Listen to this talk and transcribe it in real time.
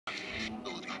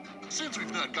Since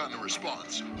we've not gotten a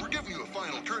response, we're giving you a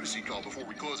final courtesy call before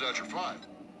we close out your file.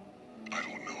 I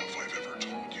don't know if I've ever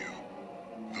told you,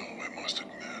 though I must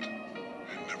admit,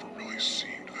 it never really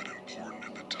seemed that important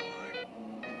at the time.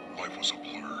 Life was a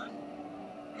blur,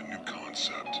 a new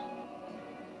concept.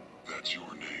 That's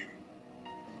your name.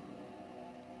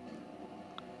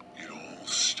 It all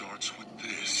starts with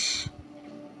this.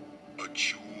 A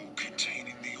jewel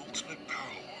containing the ultimate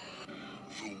power.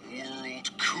 The world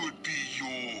could be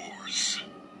yours.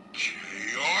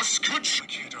 Chaos could...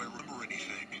 Can't I remember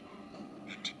anything?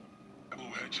 And...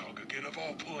 Blue Hedgehog again of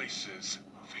all places.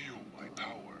 Feel my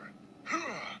power.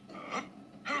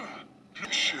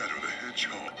 Shadow the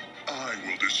Hedgehog. I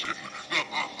will destroy...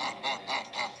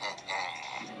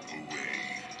 Away.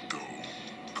 Go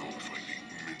fighting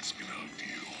mincemeat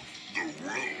ideal. The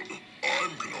world.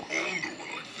 I'm gonna own the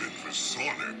world I've been for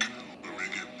Sonic. Let me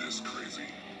get this crazy.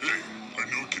 Hey, I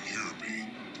know you can hear me.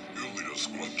 You'll lead a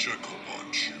squad check on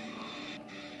you.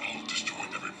 I'll destroy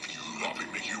them if you love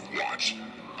and make you watch.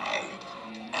 Ow.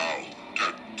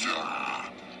 Da-da.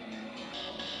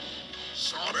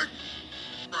 Sonic?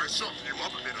 I summoned you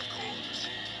up a bit, of course.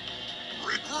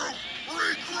 Regroup!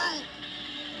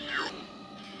 You...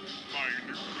 My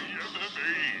new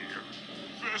enemy.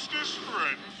 Bestest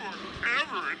friend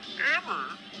forever and ever.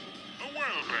 A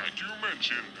while back you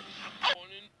mentioned...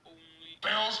 One and only...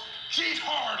 Bells, cheat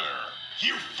harder!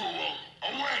 You fool!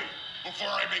 Away! Before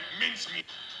I make mincemeat!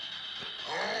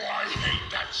 Oh, I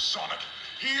hate that Sonic!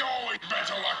 He always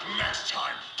better luck next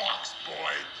time, Fox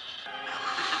Boy!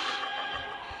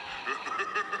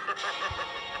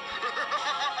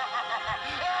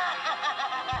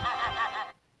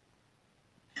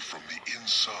 From the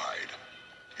inside,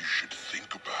 you should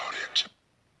think about it.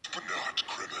 But not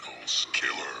criminals,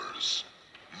 killers.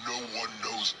 No one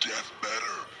knows death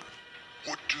better.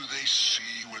 What do they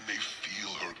see when they feel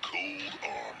her cold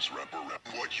arms wrap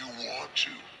around what you want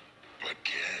to, but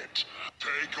can't?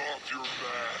 Take off your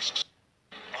masks.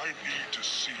 I need to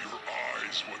see your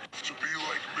eyes to be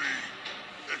like me.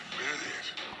 Admit it.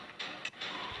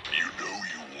 You know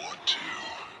you want to.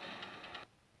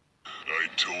 I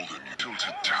told him you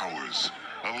tilted towers.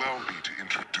 Allow me to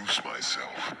introduce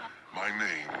myself. My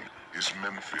name is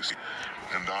Memphis,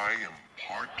 and I am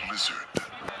part lizard.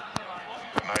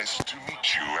 Nice to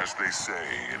meet you, as they say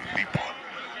in Nippon.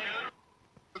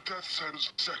 The death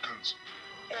sentence seconds.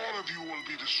 All of you will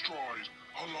be destroyed,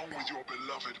 along with your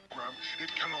beloved program.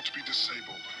 It cannot be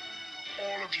disabled.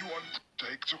 All of you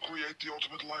undertake to create the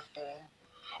ultimate life form.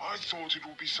 I thought it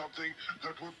would be something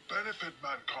that would benefit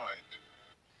mankind.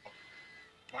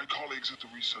 My colleagues at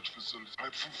the research facility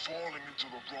died from falling into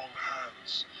the wrong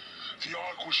hands. The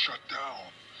Ark was shut down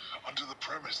under the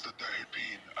premise that there had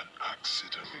been an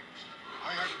accident.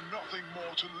 I had nothing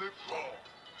more to live for.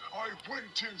 I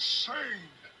went insane.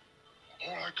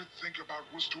 All I could think about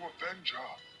was to avenge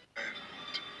her. And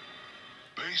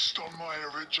based on my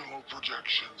original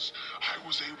projections, I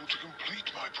was able to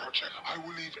complete my project. I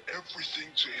will leave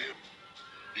everything to him.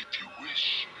 If you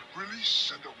wish,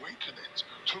 release and awaken it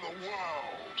to the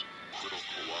world. Little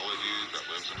koala dude that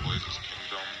lives in Blaze's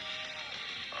kingdom.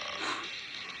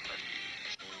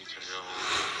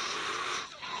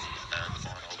 And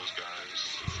all those guys.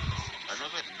 I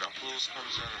know that Knuckles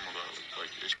comes in and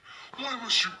like... Why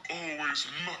must you always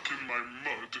muck in my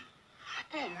mud?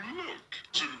 Oh, look.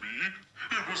 To me,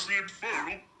 it was the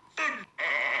infernal...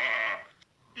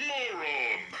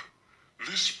 Moron!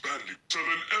 This badly better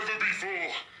than ever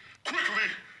before. Quickly,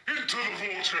 into the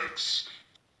vortex.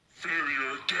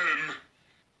 Failure again.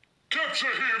 Capture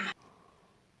him!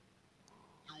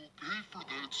 You'll pay for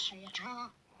that,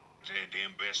 soldier. That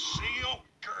imbecile?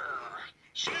 Grr.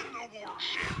 Send the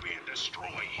warship and destroy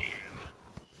him.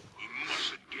 He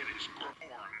mustn't get his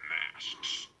perform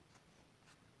masks.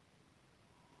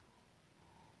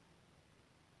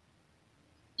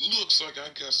 Looks like I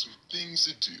got some things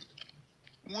to do.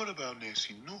 What about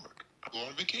Nancy Nork? I'm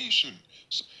on vacation.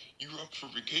 So you up for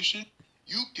vacation?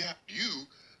 You.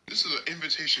 This is an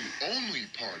invitation-only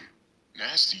party.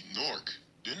 Nasty Nork.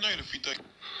 Didn't I defeat that?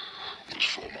 Was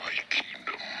for my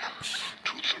kingdom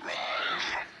to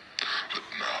thrive. But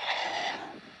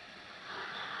now,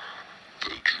 the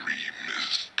dream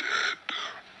is dead.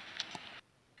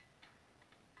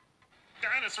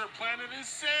 Dinosaur Planet is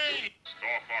safe!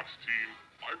 Star Fox team,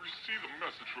 I received a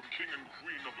message from King and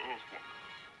Queen of Earthwalk.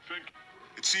 Thank you.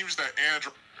 It seems that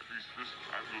Andrew... At least this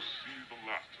time you'll see the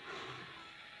last of it.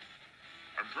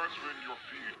 I'm transferring your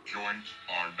feed. Joints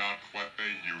are not what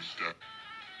they used to.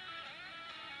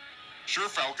 Sure,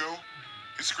 Falco.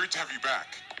 It's great to have you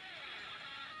back.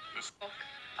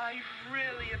 I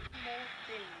really am more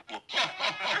thin.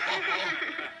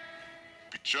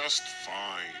 be just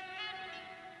fine.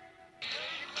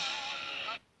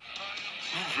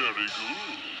 Very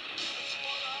good.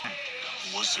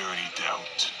 Was there any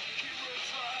doubt?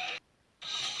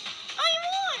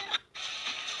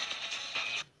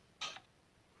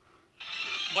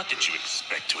 What did you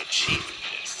expect to achieve with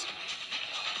this?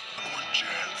 One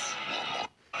chance. One more.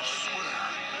 I swear.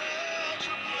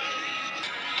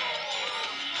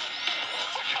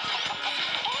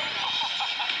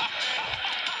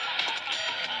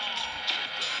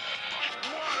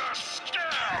 What a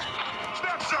scam!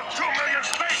 That's some 2 million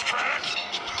space credits!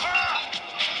 Ah!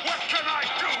 What can I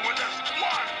do with this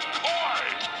one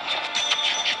coin?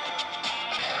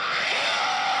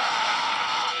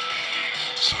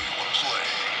 So you want to play?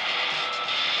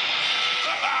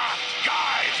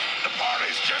 Guys, the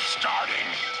party's just starting.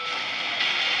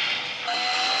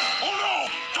 Oh no!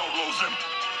 Don't lose him!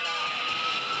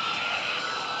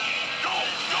 Go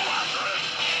after it!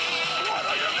 What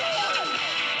are you doing?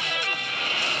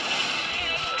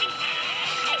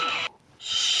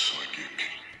 Psychic.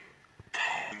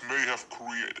 May have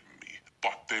created me,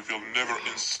 but they will never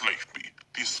enslave me.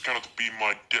 This cannot be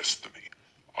my destiny.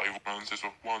 Chances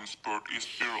of one spurt is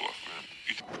irrelevant.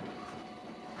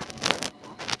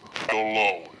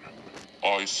 Alone.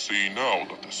 I see now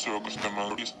that the circus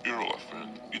command is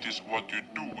irrelevant. It is what you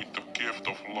do with the gift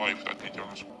of life that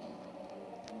determines.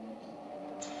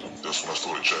 That's when I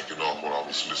started jacking off when I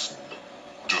was listening to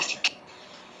Justin.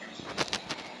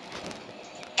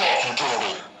 Fucking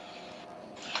turtle!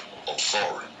 I'm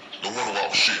sorry. No wonder why I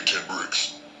was shitting 10 bricks.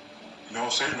 You know,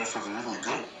 saving it for the really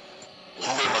good. Who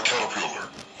made my caterpillar?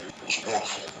 It was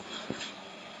wonderful.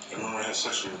 And when I had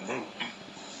sex with a moon,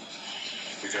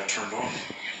 it got turned on.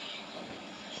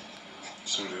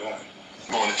 So did I.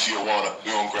 Going to Tijuana,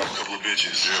 we gonna grab a couple of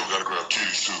bitches. Yeah, we gotta grab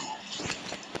titties too.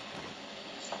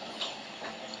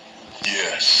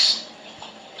 Yes.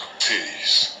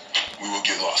 Titties. We will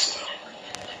get lost in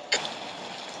them.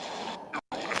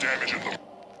 Damage in them.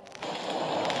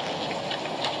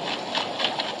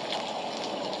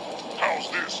 How's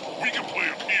this? We can play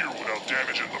up here without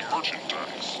damaging the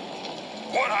merchandise.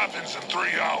 What happens in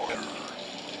 3 hours?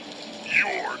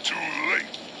 You're too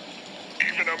late.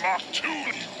 Even a Mach 2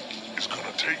 is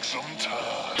gonna take some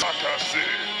time. Like I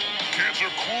said, kids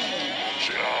are cool,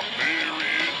 and I'm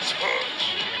very in touch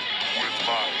with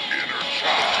my inner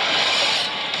child.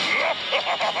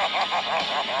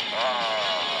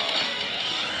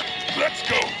 Let's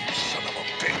go, you son of a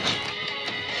bitch.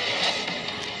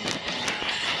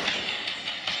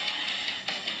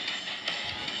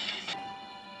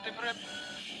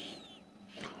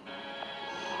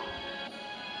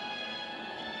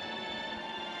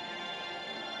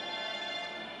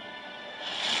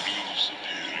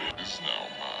 Is now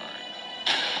mine.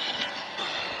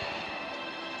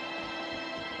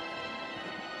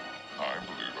 I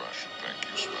believe I should thank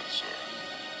you, Spencer.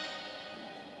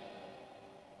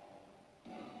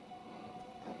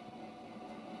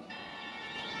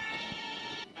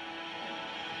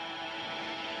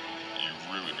 You've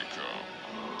really become...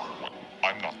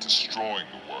 I'm not destroying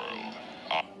the world.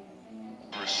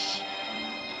 Chris,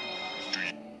 do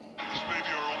you... This may be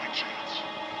our only chance.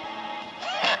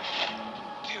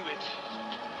 Do it.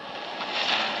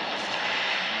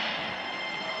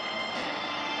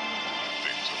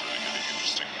 Things are really getting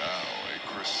interesting now, eh,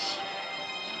 Chris?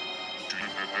 Do you...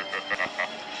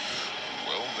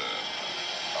 Well then,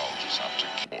 I'll just have to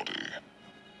keep body.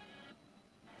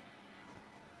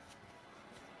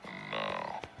 And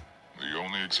now, the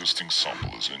only existing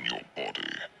sample is in your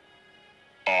body.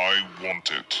 I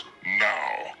want it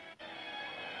now.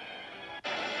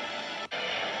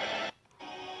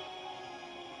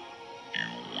 You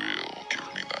will give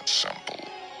me that sample.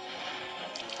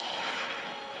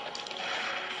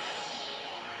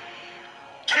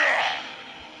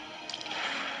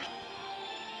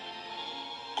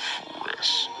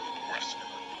 Chris.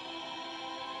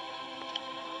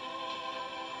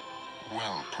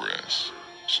 Well, Chris,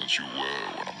 since you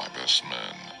were one of my best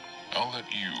men, I'll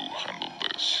let you handle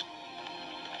this.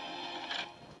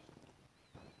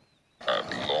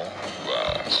 At long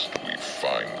last, we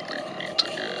finally meet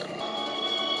again.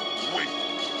 Wait,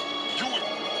 do it.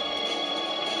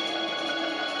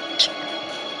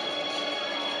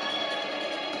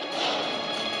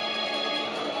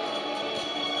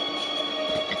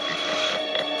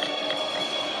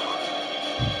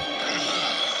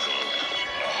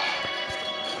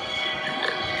 You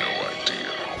have no idea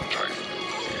how much I love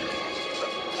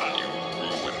you. You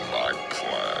ruined my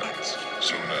plans.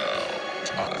 So now,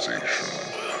 organization.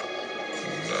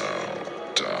 Now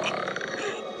die.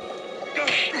 Not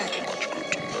much good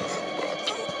to know, but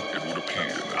it would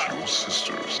appear that your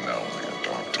sister is now the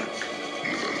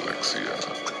Alexia.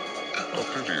 A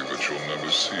pity that you'll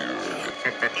never see her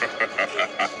again.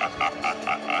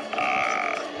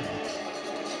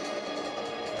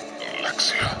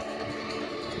 Alexia.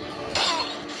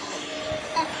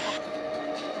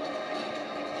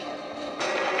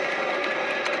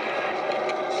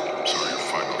 So you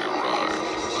finally arrived.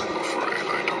 I'm afraid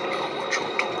I don't know what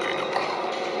you're talking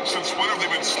about. Since when have they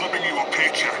been slipping you a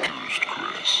paycheck? Used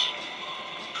Chris.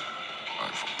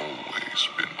 I've always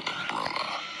been with Umbrella.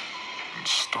 And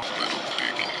stop little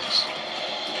biggies.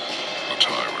 The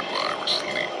Tyrant virus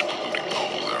leaked, polluting the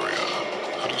whole area.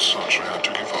 And as such, I had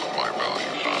to give up my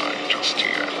value buy just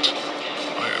yet.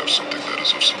 I have something that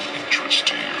is of some interest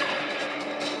to you.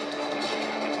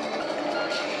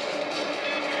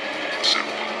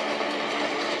 Simple.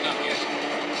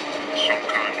 Some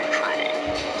kind of trouble.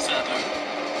 Sadly,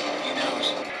 he knows.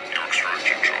 Your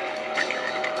extraction trouble. Think you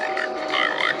hit the running. I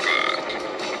like that.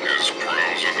 His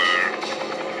pros are there.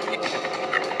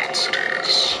 And once it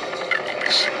is, there will be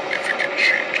significant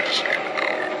changes in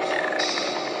our world.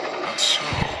 That's so.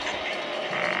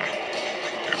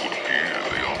 It would appear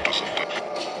the opposite of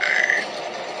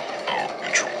our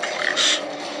mutual place.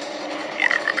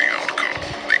 Whatever the outcome,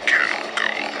 they cannot go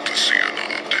on to see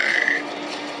another day.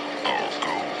 Our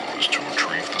goal is to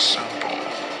retrieve the sample,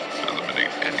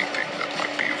 eliminate anything that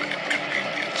might be of an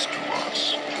inconvenience to us.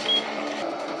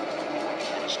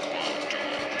 What is Cloud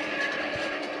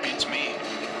doing? Beats me.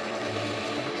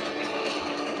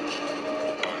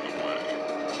 By the way,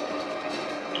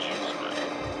 usually,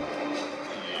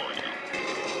 who are you?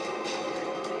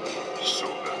 So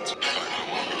that's by the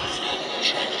way,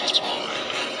 changed its mind.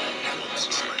 It's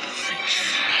trying to fix you.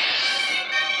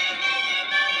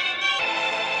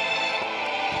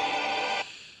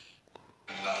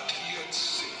 Not yet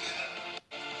seen.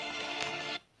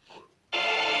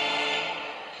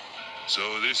 So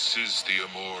this is the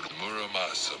immortal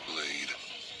Muramasa blade.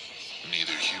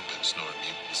 Neither humans nor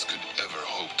mutants could ever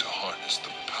hope to harness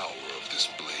the power of this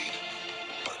blade.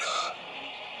 But,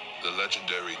 the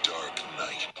legendary Dark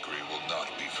Knight will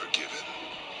not be forgiven.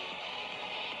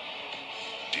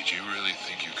 Did you really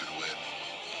think you could win?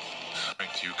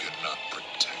 Strength, you cannot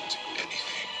protect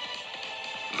anything,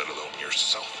 let alone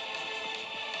yourself.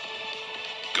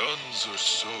 Guns are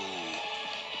so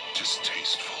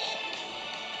distasteful.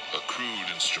 A crude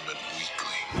instrument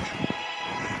weakling.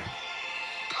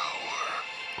 Power.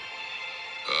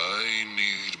 I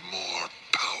need more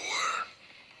power.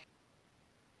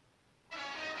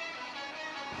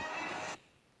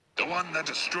 The one that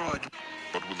destroyed.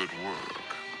 But will it work?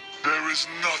 There is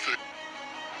nothing.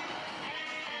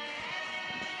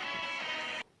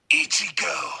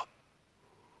 Ichigo!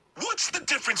 What's the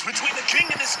difference between a king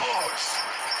and his horse?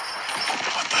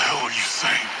 What the hell are you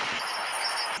saying?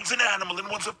 One's an animal and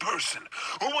one's a person.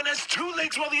 Or one has 2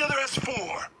 legs while the other has 4.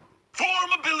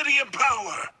 Form, ability, and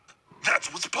power.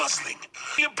 That's what's puzzling.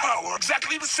 And power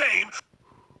exactly the same.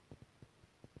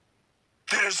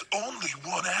 There's only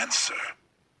one answer.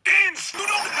 Ince, you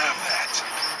don't have that.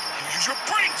 You use your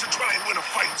brain to try and win a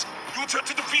fight. You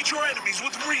attempt to defeat your enemies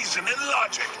with reason and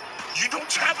logic. You don't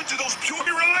tap into those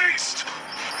purely released.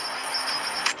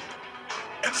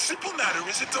 And the simple matter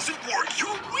is it doesn't work.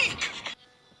 You're weak.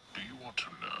 Do you want to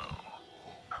know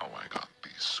how I got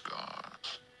these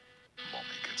scars?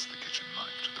 Mommy gets the kitchen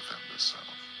knife to defend herself.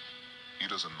 He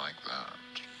doesn't like that.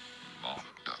 Mom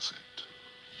does it.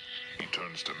 He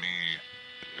turns to me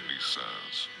and he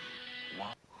says,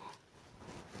 "Wow."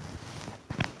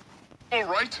 All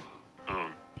right?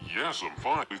 Yes, I'm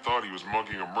fine. We thought he was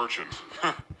mugging a merchant.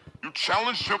 You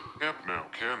challenged him? Camp now,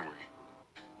 can we?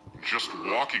 Just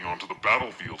walking onto the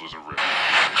battlefield is a risk.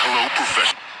 Hello,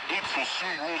 Professor. Apes will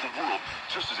soon rule the world,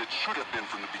 just as it should have been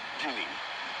from the beginning.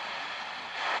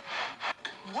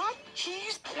 What?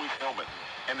 He's point helmet,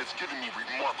 and it's given me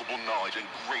remarkable knowledge and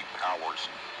great powers.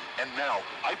 And now,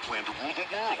 I plan to rule the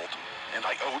world. And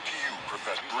I owe it to you,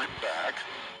 Professor. Bring back.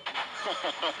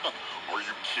 Are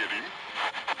you kidding?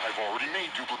 I've already made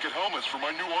duplicate helmets for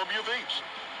my new army of apes.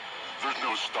 There's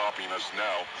no stopping us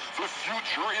now. The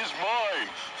future is mine.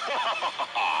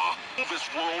 This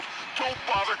world, don't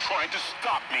bother trying to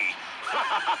stop me.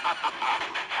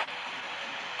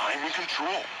 I'm in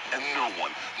control, and no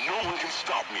one can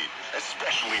stop me,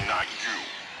 especially not you.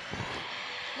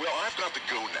 Well, I've got to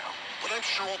go now, but I'm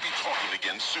sure we'll be talking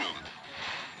again soon.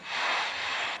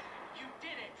 You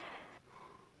did it!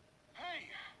 Hey,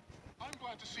 I'm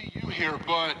glad to see you here,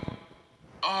 but,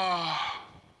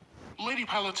 Lady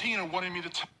Palatina wanted me to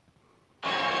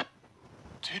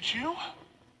Did you?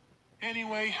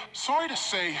 Anyway, sorry to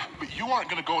say, but you aren't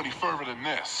gonna go any further than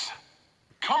this.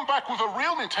 Come back with a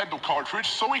real Nintendo cartridge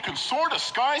so we can soar the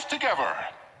skies together.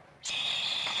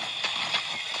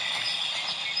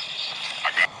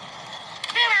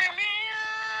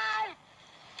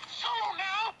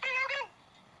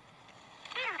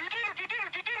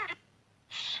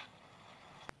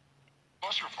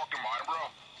 your fucking mind, bro?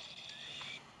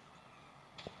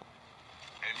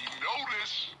 And you know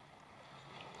this.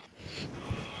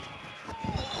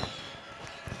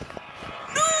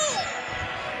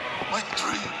 My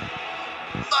dream.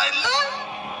 My life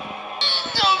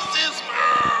of this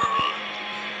world.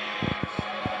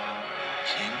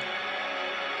 King?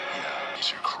 Yeah, it's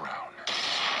your crown.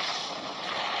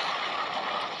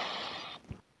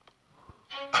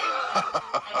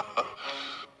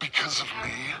 Because of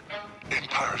me,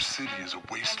 Empire City is a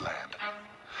wasteland.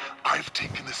 I've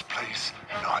taken this place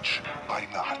notch by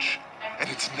notch, and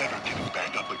it's never getting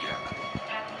back up again.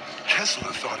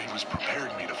 Kessler thought he was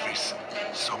preparing me to face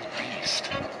some beast,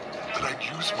 that I'd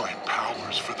use my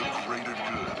powers for the greater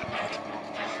good.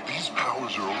 These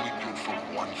powers are only good for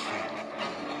one thing,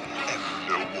 and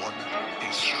no one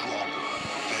is stronger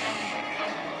than me.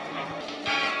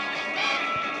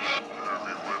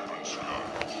 Heavy weapons, guy.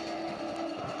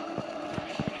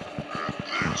 And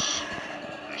this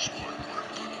is my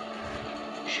weapon.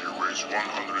 She weighs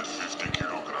 150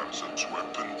 kilograms of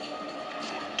weapon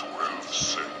for 12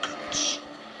 seconds.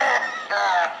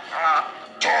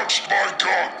 Touched my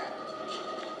gun!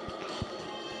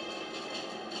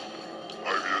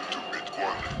 I've yet to meet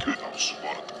one that can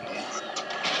outsmart a bullet.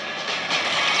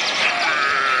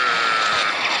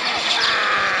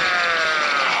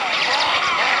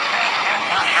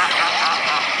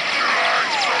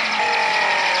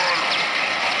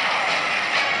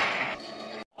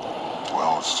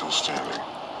 Well, it's still standing.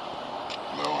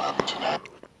 No Abington had.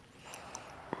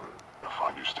 I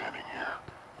find you standing here.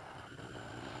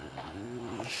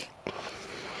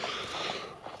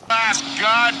 Last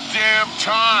goddamn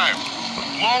time!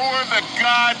 Lower the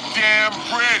goddamn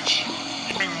bridge!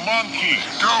 You monkey!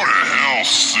 Go to hell,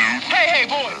 suit! Hey,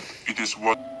 boy! It is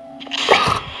what...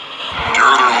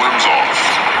 Tear their limbs off.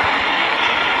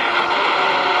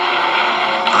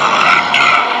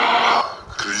 And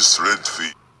Chris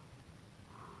Redfeet.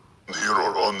 Here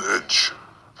are on edge.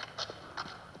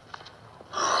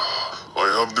 I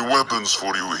have the weapons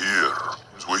for you here.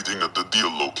 He's waiting at the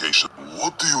deal location.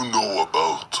 What do you know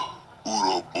about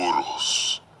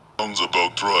Uroboros? Sounds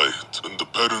about right, and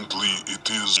apparently it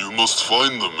is. You must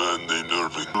find the man named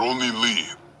Irving. Your only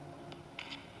lead.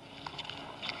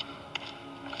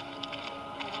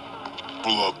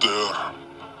 People out there.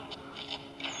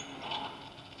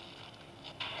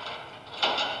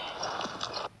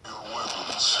 Your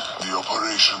weapons. The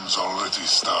operation's already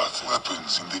started.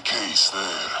 Weapons in the case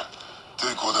there.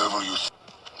 Take whatever you...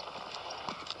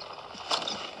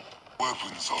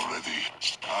 Weapons already.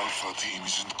 Alpha team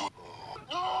isn't good.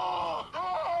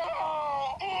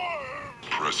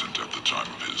 Present at the time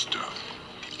of his death.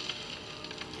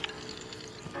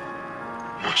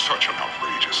 What's such an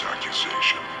outrageous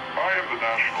accusation? I am the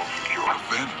national security.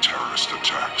 Prevent terrorist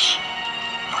attacks.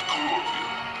 Not cool of you.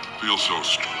 Feel so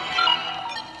strong.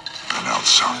 And now,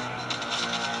 son.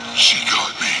 She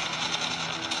got me.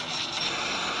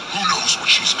 Who knows what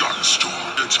she's got in store?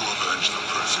 To avenge the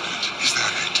president. Is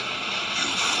that it? You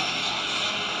fool.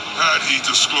 Had he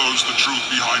disclosed the truth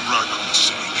behind Raccoon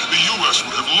City, the U.S.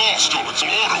 would have lost all its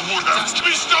order, would have to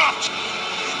be stopped.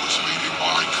 He was leading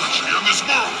my country and this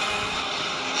world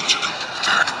into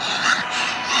that woman.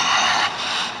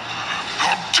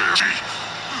 How dare she?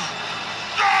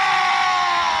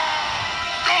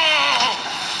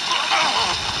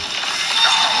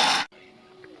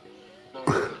 Not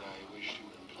that I wish to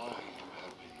imply you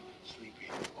have been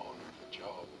sleeping on the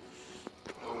job.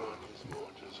 No one is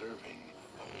more deserving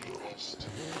of a rest.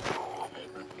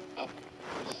 Up,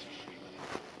 Mr. Freeman.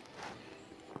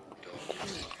 Dr.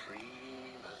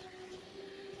 Freeman.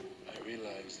 I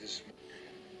realize this.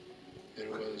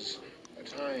 There was a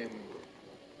time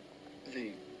they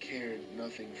cared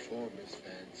nothing for Miss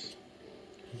Vance.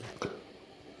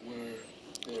 Where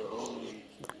their only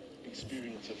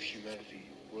experience of humanity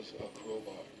was a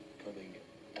crowbar coming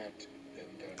at them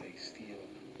down a steel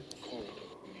corridor,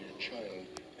 a mere child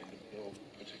and of no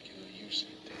particular use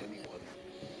to anyone.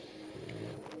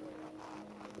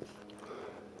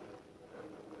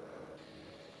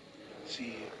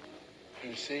 See,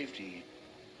 her safety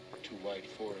to White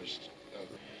Forest,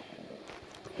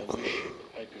 I wish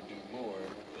I could do more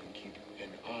than keep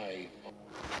an eye on.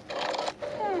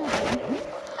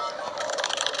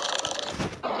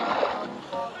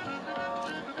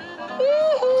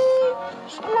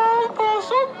 Small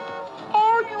person,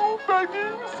 are you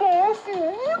begging for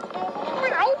food?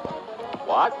 Meow.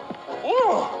 What?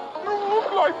 Oh, you look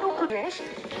like you could... Yes.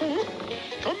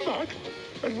 Come back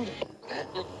and...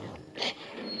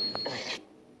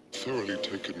 Thoroughly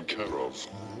taken care of.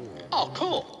 Oh,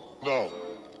 cool. Now,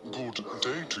 good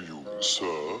day to you,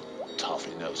 sir.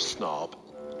 Toffee-nosed snob.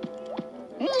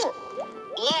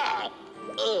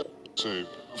 Say,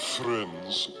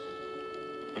 friends.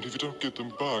 And if you don't get them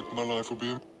back, my life will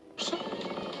be...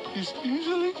 He's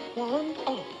easily found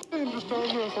out. Is down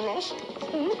there for us.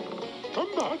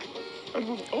 Come back, and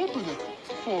we'll open it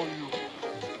for you.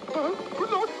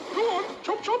 Good luck. Go on.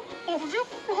 Chop, chop. Off with you.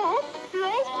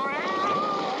 Yeah.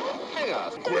 Hang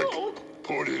on. Quick.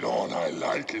 Put it on. I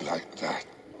like it like that.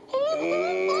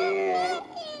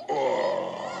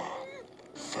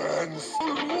 Fans.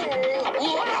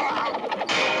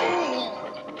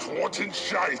 Thwarting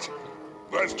shite.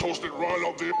 Let's toast it right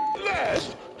up there.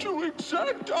 Last, to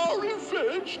exact our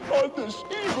revenge on this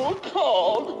evil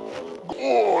cog.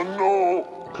 Oh, no.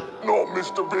 Not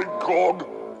Mr. Big Cog.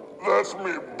 That's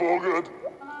me boogered.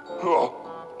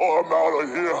 I'm out of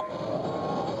here.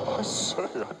 I say,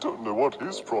 I don't know what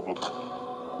his problem...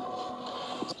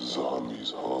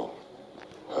 Zombies, huh?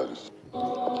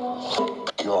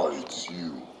 God, it's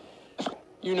you.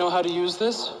 You know how to use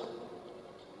this?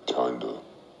 Kinda.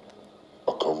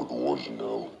 I covered wars, you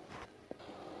know.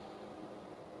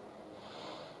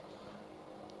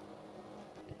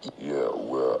 Yeah,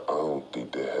 well, I don't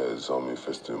think they had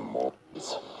zombie-infested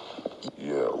mobs.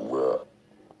 Yeah, well...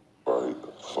 Alright,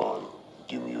 fine.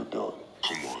 Give me your gun.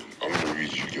 Come on, I'm gonna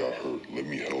read you got hurt. Let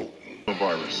me help. The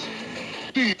virus.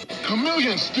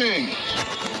 Chameleon sting!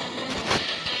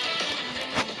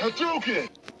 Hadouken!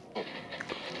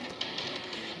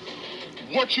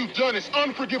 What you've done is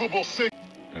unforgivable, sin.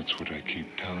 That's what I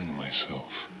keep telling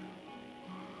myself.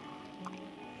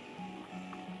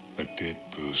 A dead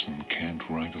person can't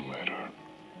write a letter.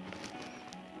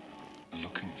 I'm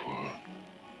looking for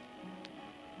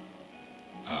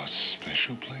a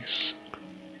special place.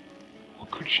 What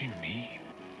could she mean?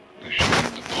 Does she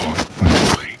mean the part of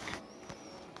my lake?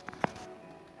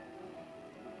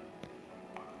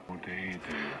 Oh, day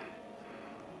there.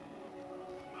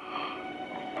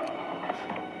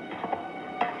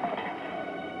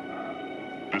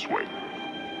 This way.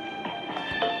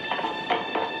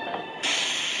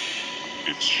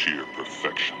 It's sheer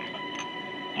perfection.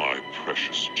 My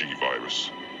precious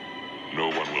G-Virus. No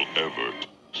one will ever...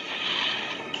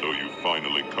 So you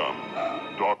finally come.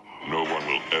 Doc, no one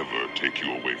will ever take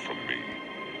you away from me.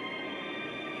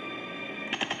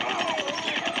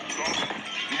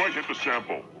 You might hit the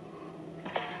sample.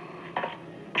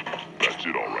 That's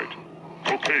it, all right.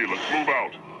 Okay, let's move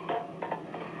out.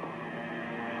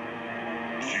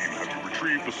 Team, have you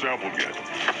retrieved the sample yet?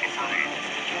 Affirmative.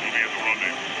 We'll be at the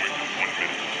rendezvous in 1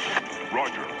 minute.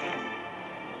 Roger.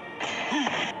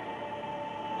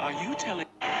 Are you telling...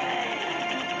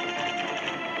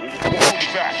 Hold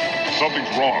back.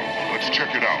 Something's wrong. Let's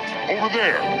check it out. Over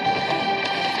there.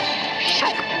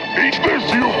 Shoot! Eat this,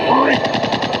 you freak!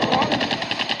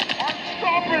 I'm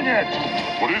stopping it!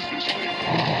 What is this thing?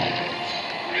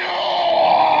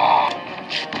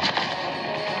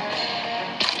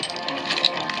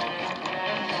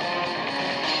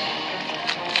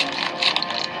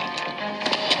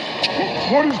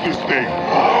 What is this thing?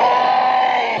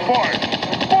 Fire!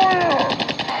 Fire!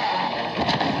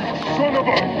 Son of a...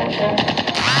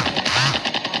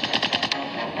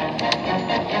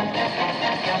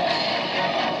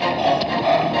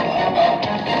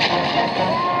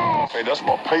 Hey, that's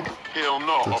my paper. Hell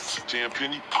no. Damn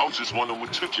penny. I was just wondering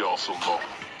what took y'all so long.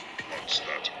 What's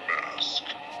that mask?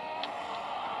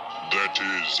 That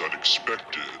is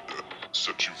unexpected.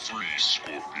 Set you free,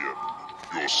 Scorpion.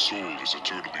 Your soul is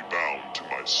eternally bound to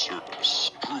my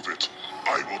service. Prove it.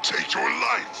 I will take your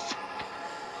life.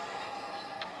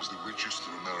 Is the richest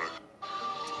in America.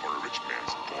 For a rich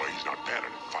man's boy, he's not bad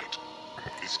in a fight.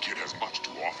 This kid has much to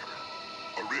offer.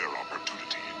 A rare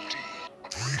opportunity indeed.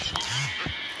 The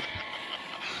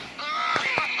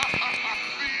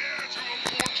heir to a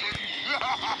fortune!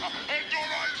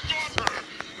 Endorai's daughter!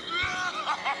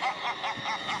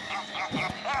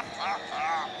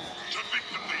 To think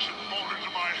that they should fall into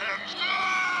my hands!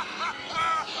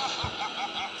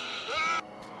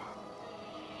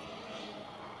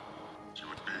 You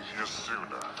would be here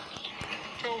sooner.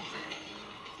 Tell me,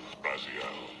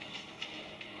 Raziel,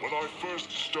 when I first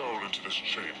stole into this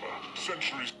chamber,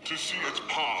 centuries to see its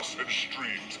paths and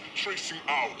streams, tracing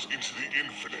out into the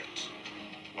infinite,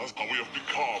 as we have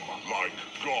become like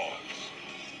gods.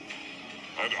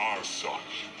 And as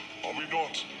such, are we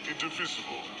not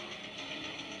indivisible?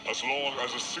 As long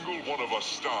as a single one of us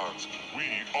stands,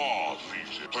 we are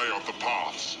the play of the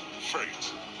paths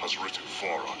fate has written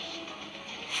for us.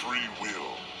 Free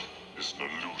will is an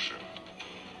illusion.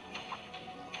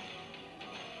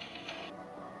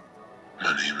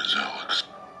 My name is Alex.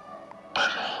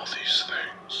 I'm all these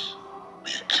things.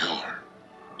 Be a killer,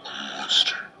 a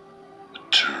monster, a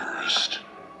terrorist,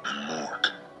 and more.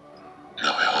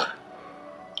 Now I hunt.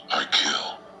 I kill.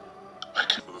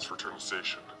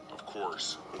 organization. Of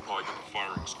course, we'll probably get the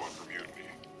firing squad for mutiny.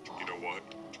 You know what?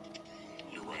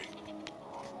 You're right.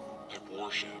 That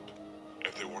warship,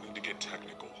 if they wanted to get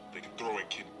technical, they could throw in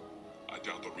kid. I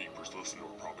doubt the Reapers listen to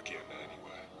our propaganda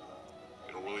anyway.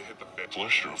 It'll really hit the fan.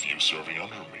 Pleasure of you serving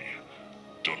under me.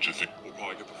 Don't you think? We'll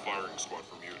probably get the firing squad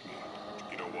for mutiny.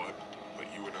 You know what? But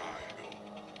you and I, Bill.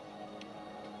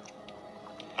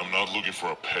 I'm not looking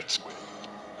for a pet.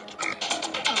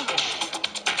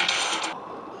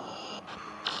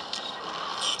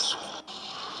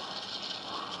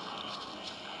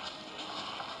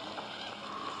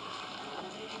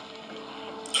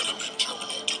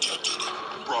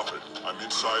 Prophet, I'm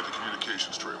inside the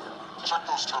communications trailer. Check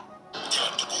those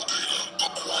tactical data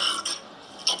acquired.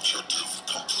 Objective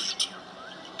complete.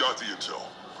 Got the intel.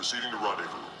 Proceeding to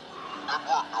rendezvous. Good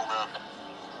work, Nomad.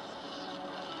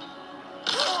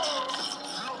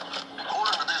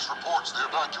 According to these reports, they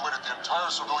evacuated the entire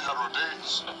civilian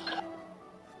Rhodes.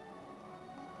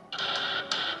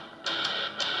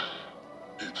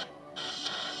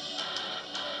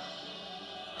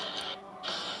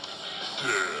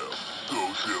 Damn,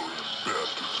 those alien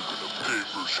bastards are gonna pay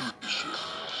for shooting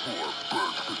for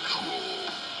birth control.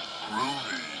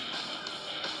 Rooney.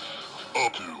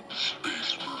 Up to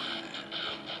Space Marine.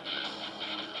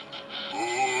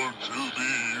 Born to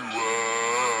be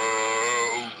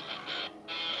wild.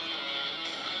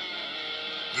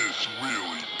 This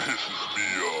really pisses me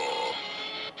off.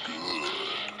 Good.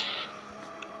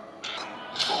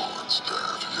 Fallen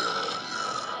staff, yeah.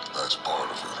 That's part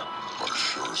of it. But it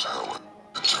sure as hell it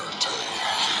turned tail.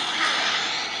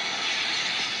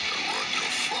 And run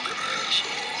your fucking ass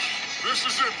off. This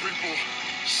is it, people.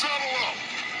 Saddle up!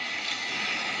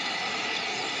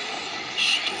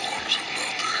 Storm's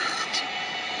about to hit.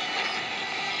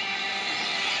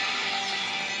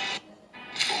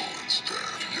 Fallen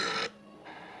staff, yeah.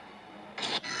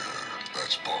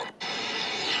 That's part of it.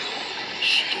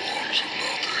 Storm's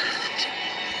about to hit.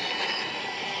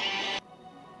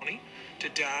 To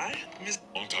die?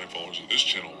 Long-time followers of this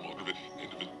channel wanted it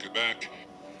to get back.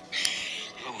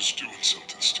 I was doing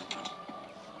something stupid.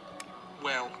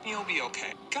 Well, you'll be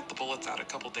okay. Got the bullets out a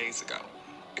couple days ago.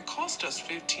 It cost us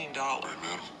 $15. Sorry,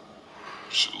 man. You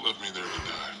should have left me there to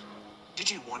die. Did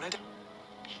you want it?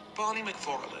 Bonnie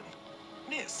McFarlane.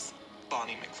 Miss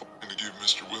Bonnie McFarlane. I'm gonna give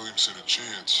Mr. Williamson a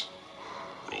chance.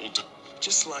 Roll to...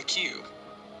 Just like you.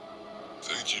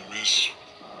 Thank you, miss.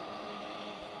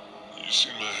 You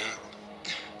see my hat?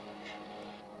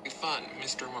 Be fun,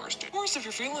 Mr. Marston. Of course, if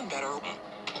you're feeling better.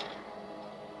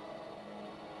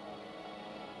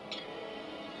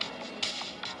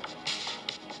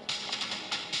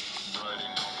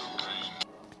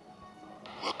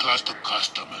 We're close to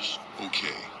customers.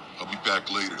 Okay, I'll be back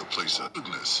later to place a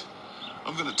goodness.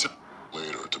 I'm gonna tell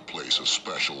later to place a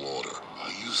special order.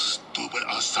 Are you stupid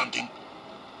or something?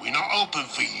 We're not open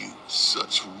for you.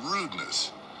 Such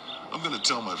rudeness. I'm gonna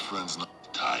tell my friends not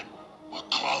time. We're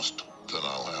closed. Then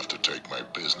I'll have to take my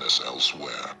business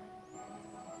elsewhere.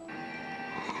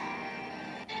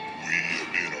 We are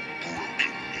in a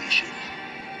broken nation.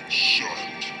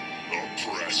 Shunned,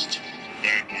 oppressed,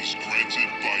 and was granted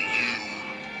by you.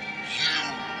 You,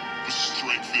 the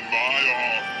strength in my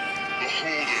arm, the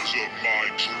holders of my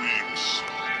dreams.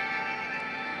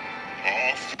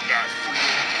 Off that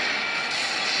freedom,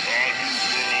 our new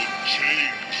world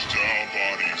changed our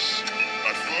bodies.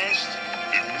 At first,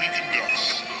 it weakened us,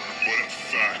 but in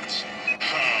fact,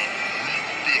 have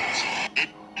rebuilt it.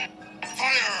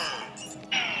 Fire!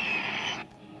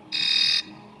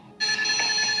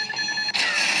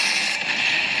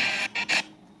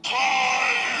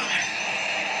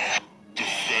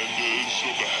 Defenders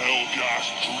of the Hellgas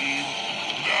dream,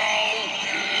 now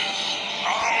is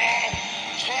our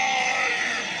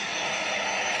time!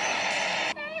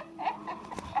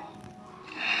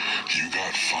 You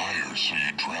got fired, so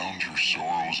you drowned your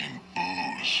sorrows in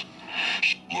booze.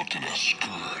 Looked at a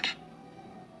skirt.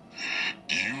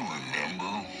 You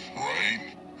remember, right?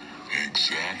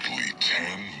 Exactly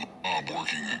 10 mob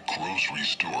working a grocery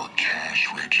store cash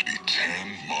register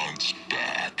 10 months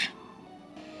back.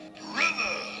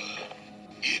 Brother,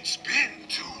 it's been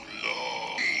too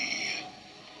long.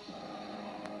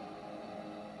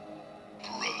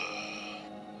 Brother,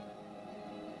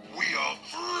 we are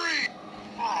free.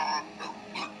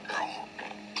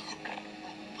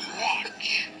 Watch.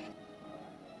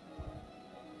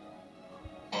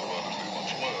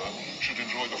 Once were, should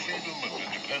enjoy the freedom and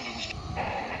independence.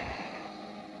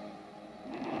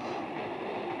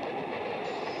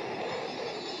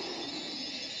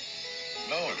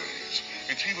 Nowadays,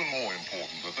 it's even more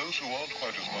important that those who aren't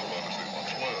quite as mobile as they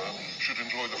once were should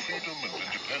enjoy the freedom and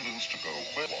independence to go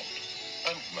where they want.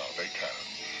 And now they can,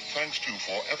 thanks to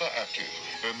Forever Active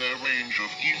and their range of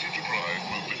easy-to-drive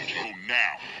mobility. Oh,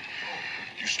 now.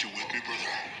 You still with me,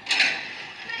 brother?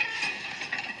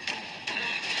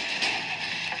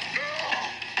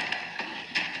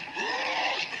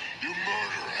 You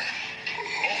murderer!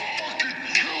 I'll fucking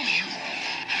kill you!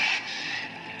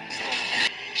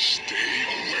 Stay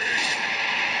away!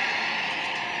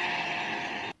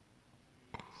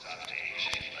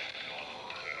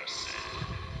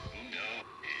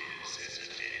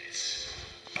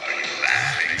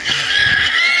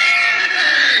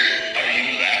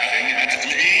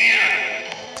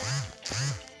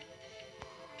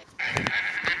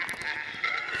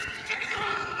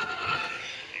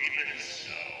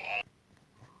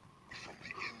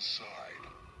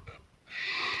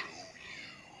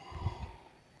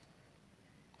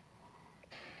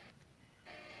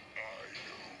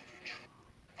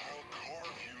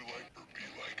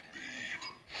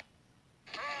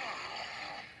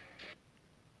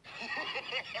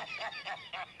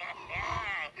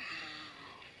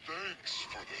 Thanks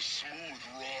for the smooth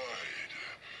ride.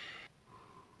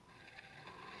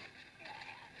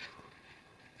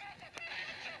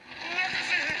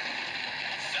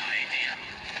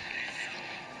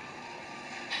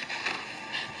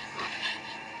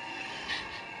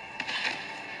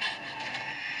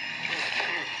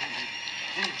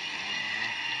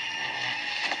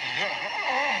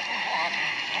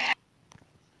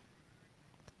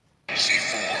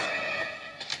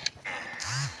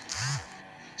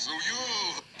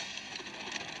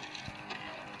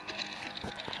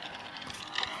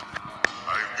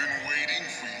 I've been waiting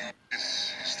for you.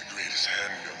 This is the greatest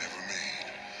handgun ever made.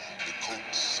 The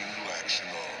Colt Single Action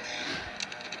Army.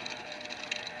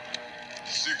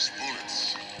 6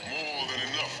 bullets, more than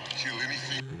enough to kill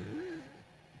anything.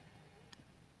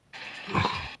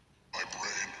 My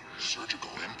brain,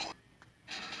 surgical input.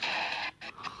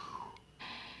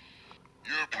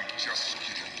 You're just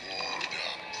getting warmed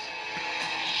up.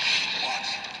 What?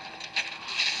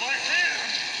 My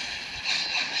hand!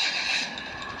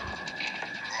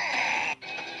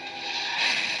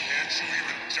 Can't you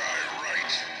even die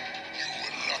right? You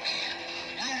were lucky.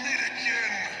 We'll meet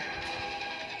again.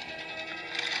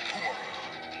 Who are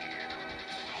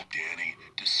you? Danny,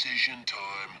 decision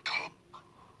time. Come.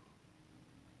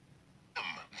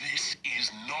 This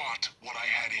is not what I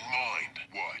had in mind.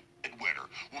 What? Wetter,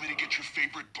 want me to get your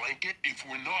favorite blanket? If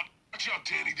we're not... Watch out,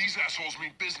 Danny. These assholes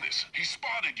mean business. He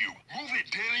spotted you. Move it,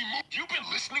 Danny. Move. You've been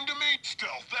listening to me?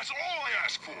 Stealth. That's all I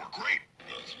ask for. Great.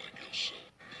 That's like yourself.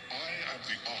 I am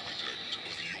the architect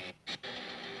of your...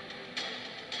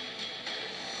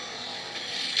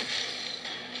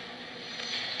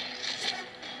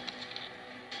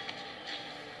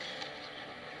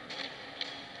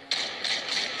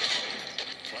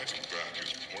 Fighting back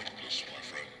is pointless, my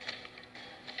friend.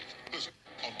 Listen,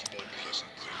 on to more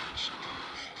pleasant things.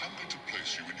 I'm going to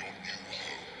place you in your new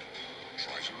home.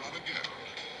 Try to run again,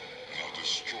 and I'll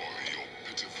destroy your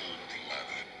pitiful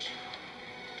planet.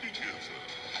 Did you ever?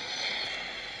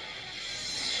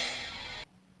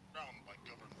 Bound by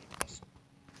government muscle.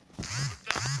 With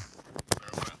that,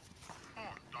 farewell.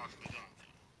 Or Darth Vedante,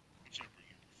 whichever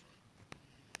you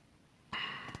prefer.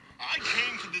 I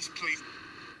came to this place.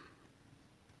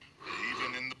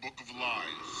 Even in the Book of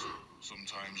Lies,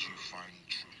 sometimes you find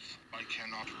truth. I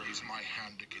cannot raise my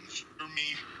hand against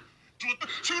me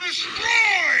to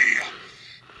destroy!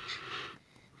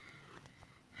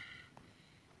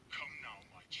 Come now,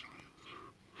 my child.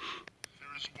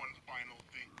 There is one final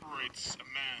thing that separates a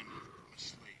man from a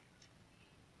slave.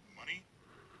 Money?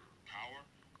 Power?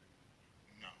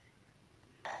 No.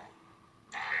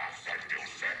 I have sent you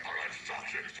simple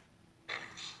instructions.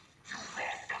 You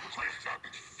lost the place and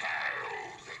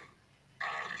failed.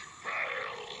 And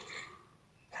failed.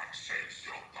 What saves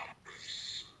your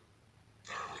purpose?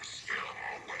 There is still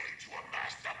a way to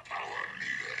amass the power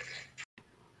needed.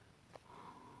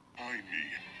 I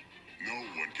mean, no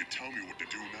one can tell me what to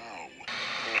do now.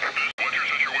 What's your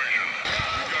situation?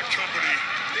 We got company.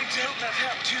 They doubt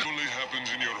that too. It only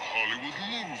happens in your Hollywood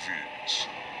movies.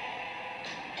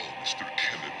 Oh, Mr.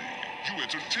 Kennedy, you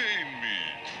entertain me.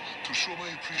 To show my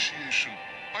appreciation,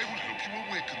 I will help you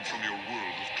awaken from your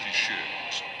world of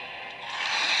cliches.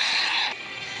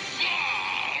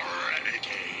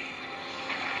 Renegade!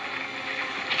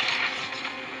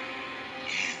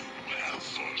 You have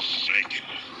forsaken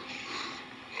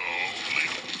only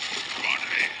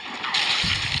money.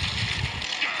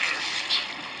 Cursed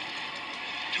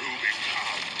to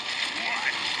become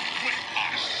one with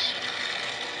us.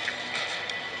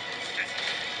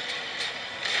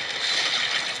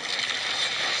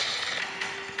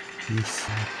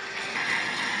 Isso.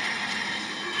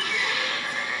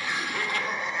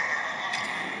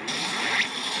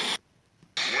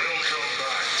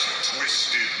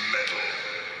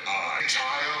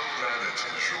 entire planet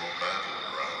is your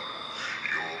battleground.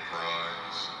 Your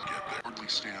prize. Get there. Hardly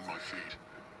stand on my feet.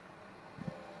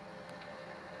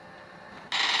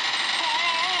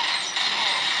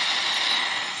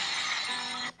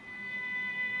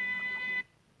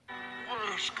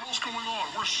 What's going on?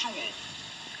 Where's Sewell?